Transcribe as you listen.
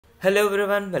Hello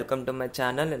everyone, welcome to my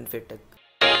channel INFY TECH.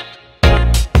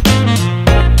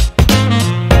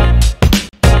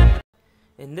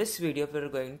 In this video we are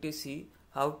going to see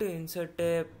how to insert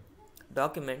a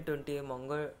document into a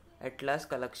MongoDB Atlas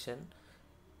collection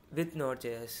with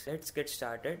Node.js. Let's get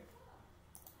started.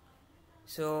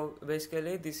 So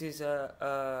basically this is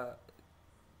our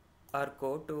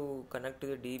code to connect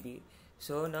to the DB.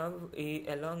 So now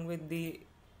along with the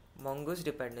Mongoose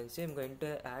dependency, I'm going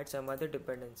to add some other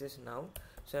dependencies now.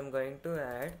 So I'm going to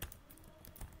add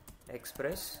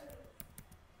Express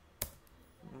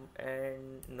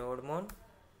and NodeMon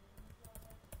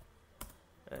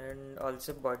and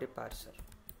also body parser.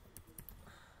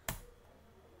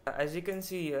 As you can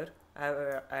see here, I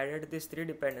have added these three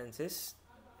dependencies.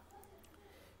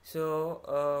 So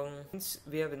since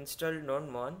we have installed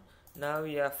NodeMon, now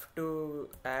we have to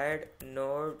add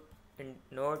node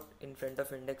in front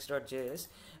of index.js,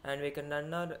 and we can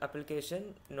run our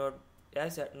application node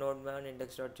as NodeMon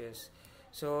index.js.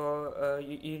 So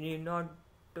you need not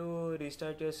to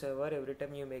restart your server every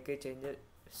time you make a changes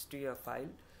to your file.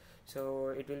 So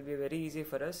it will be very easy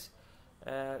for us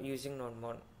using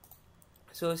NodeMon.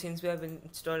 So since we have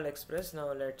installed Express,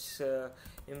 now let's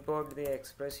import the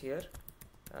Express here.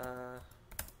 I'm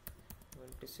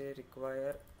going to say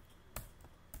require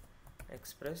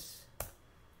Express.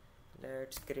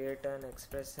 Let's create an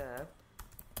Express app.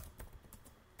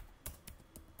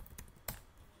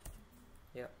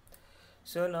 Yeah.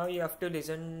 So now you have to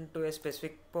listen to a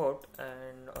specific port,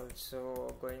 and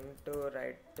also going to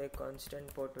write a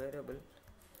constant port variable,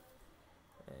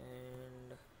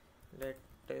 and let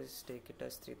us take it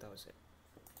as 3000.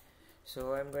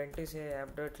 So I'm going to say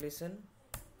app.listen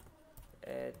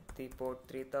at the port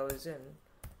 3000,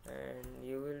 and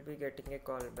you will be getting a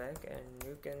callback, and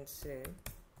you can say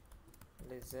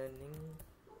listening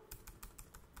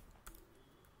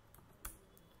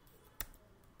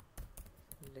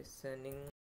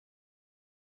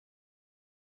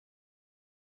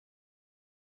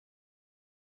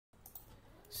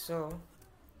so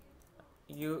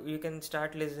you can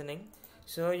start listening.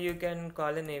 So you can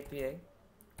call an API,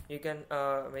 you can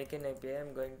make an API.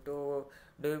 I'm going to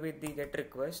do with the get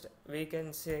request. We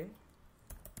can say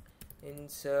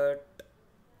insert.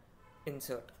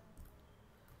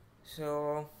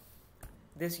 So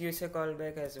this gives a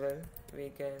callback as well. We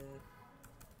can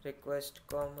request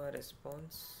comma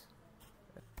response.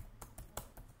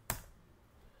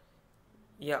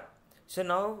 Yeah. So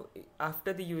now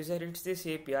after the user hits this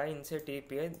API, insert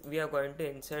API, we are going to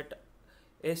insert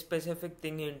a specific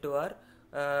thing into our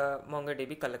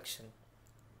MongoDB collection.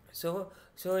 So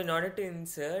in order to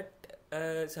insert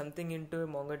something into a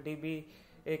MongoDB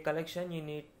collection,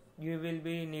 you will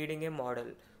be needing a model.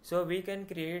 So we can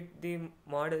create the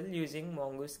model using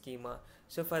Mongoose schema.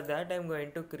 So for that I'm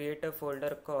going to create a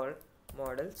folder called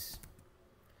models.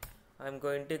 I'm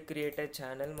going to create a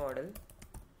channel model.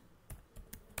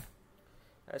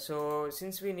 So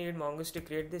since we need Mongoose to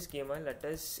create the schema, let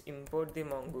us import the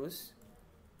Mongoose.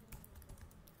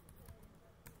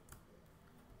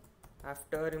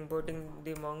 After importing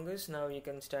the Mongoose, now you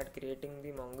can start creating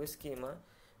the Mongoose schema.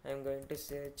 I'm going to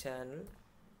say channel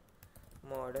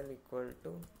model equal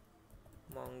to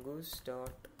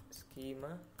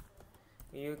mongoose.schema.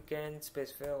 You can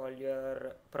specify all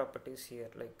your properties here,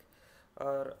 like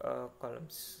or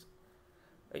columns.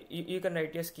 You can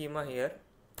write your schema here.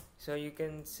 So you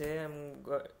can say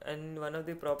and one of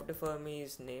the property for me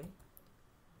is name.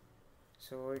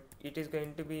 So it is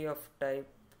going to be of type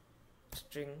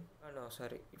string. Oh no,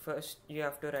 sorry. First you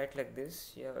have to write like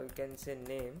this. Yeah, you can say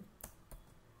name,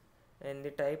 and the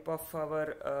type of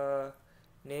our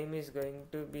name is going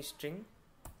to be string,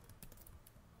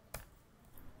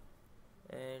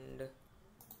 and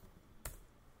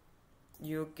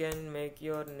you can make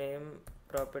your name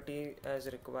property as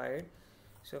required.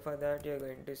 So for that you are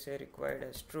going to say required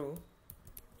as true,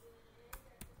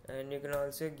 and you can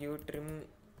also give trim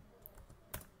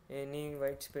any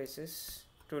white spaces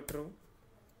to true,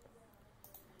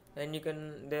 and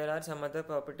there are some other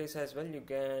properties as well. You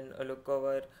can look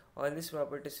over all these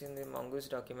properties in the Mongoose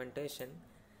documentation.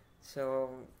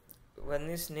 So one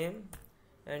is name,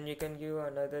 and you can give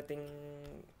another thing,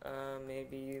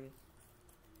 maybe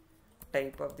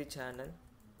type of the channel,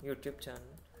 YouTube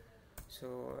channel.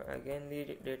 So again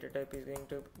the data type is going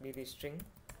to be the string,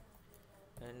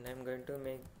 and I'm going to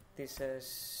make this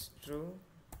as true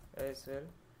as well,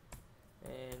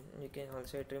 and you can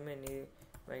also trim any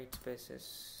white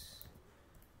spaces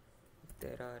if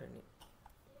there are any.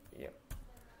 Yeah.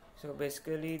 So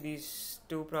basically these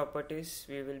two properties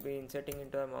we will be inserting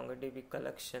into our MongoDB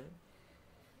collection.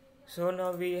 So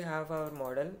now we have our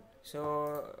model.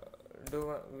 So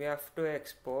we have to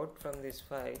export from this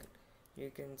file.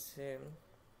 You can say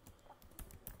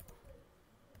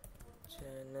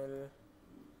channel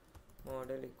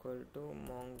model equal to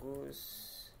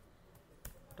mongoose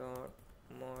dot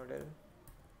model.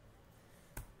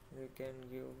 You can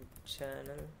give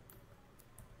channel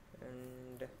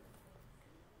and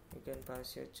you can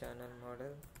pass your channel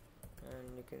model,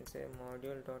 and you can say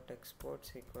module dot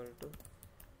exports equal to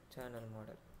channel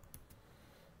model.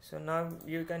 So now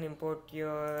you can import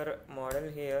your model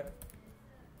here.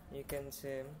 You can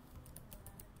say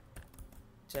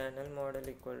channel model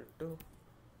equal to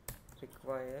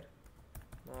require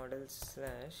model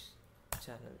slash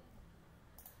channel.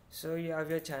 So you have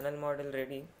your channel model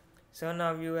ready. So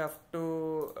now you have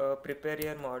to prepare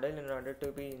your model in order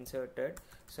to be inserted.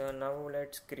 So now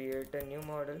let's create a new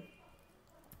model.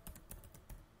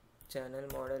 Channel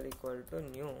model equal to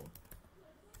new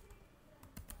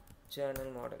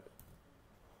channel model.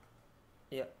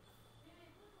 Yeah,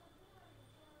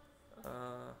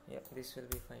 this will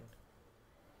be fine.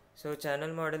 So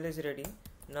channel model is ready.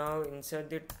 Now insert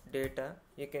the data.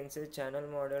 You can say channel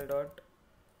model dot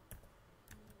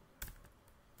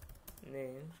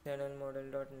name, channel model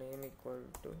dot name equal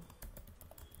to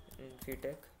INFY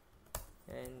TECH,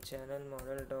 and channel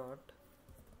model dot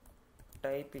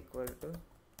type equal to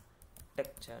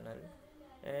tech channel,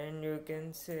 and you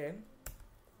can say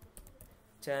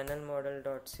channel model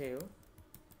dot save,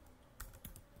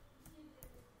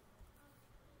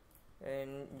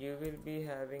 and you will be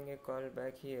having a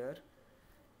callback here.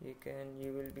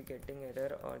 You will be getting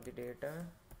error or the data.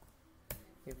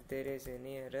 If there is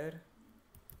any error,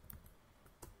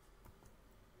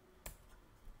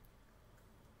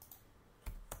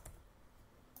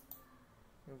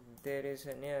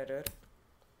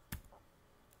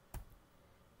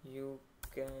 you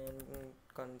can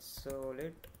console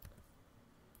it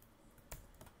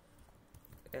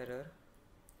error.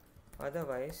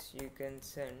 Otherwise you can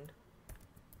send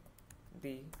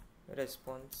the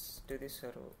response to the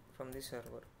server from the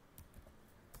server.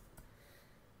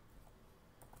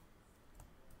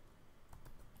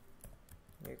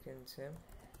 You can say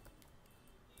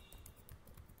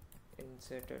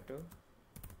inserted to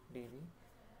DB,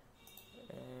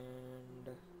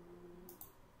 and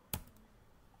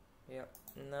yeah,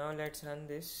 now let's run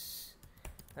this.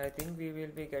 I think we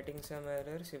will be getting some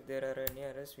errors. If there are any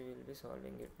errors, we will be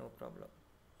solving it, no problem.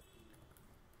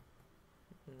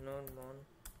 Node-mon.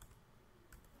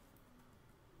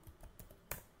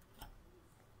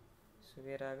 So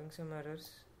we are having some errors.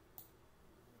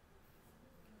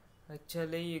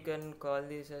 Actually, you can call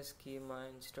this as schema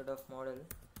instead of model.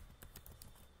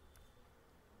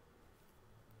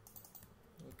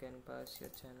 You can pass your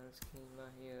channel schema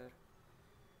here,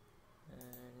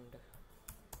 and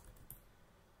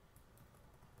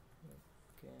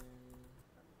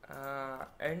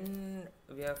and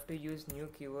we have to use new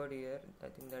keyword here. I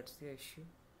think that's the issue.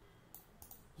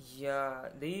 Yeah,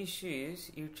 the issue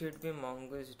is it should be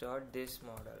mongoose dot this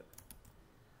model,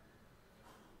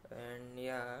 and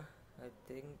yeah, I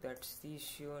think that's the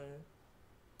issue.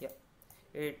 Yeah,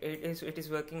 it is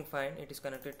working fine. It is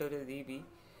connected to the DB.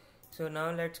 So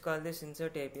now let's call this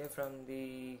insert API from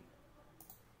the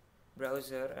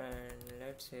browser, and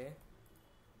let's say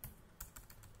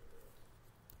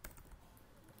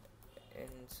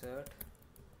insert.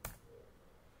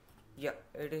 Yeah,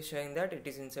 it is showing that it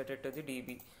is inserted to the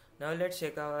DB. Now let's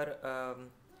check our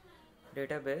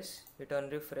database. Hit on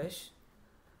refresh.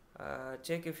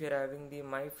 Check if you're having the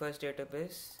my first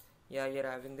database. Yeah, you're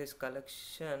having this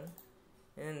collection.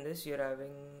 In this, you're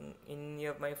having in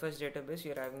your my first database,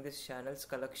 you're having this channels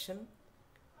collection,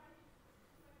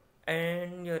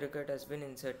 and your record has been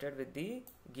inserted with the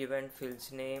given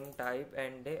fields name, type,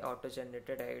 and the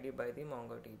auto-generated ID by the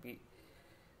MongoDB.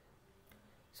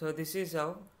 So this is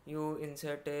how you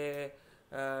insert a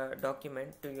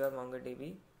document to your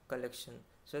MongoDB collection.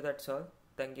 So that's all.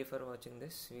 Thank you for watching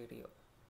this video.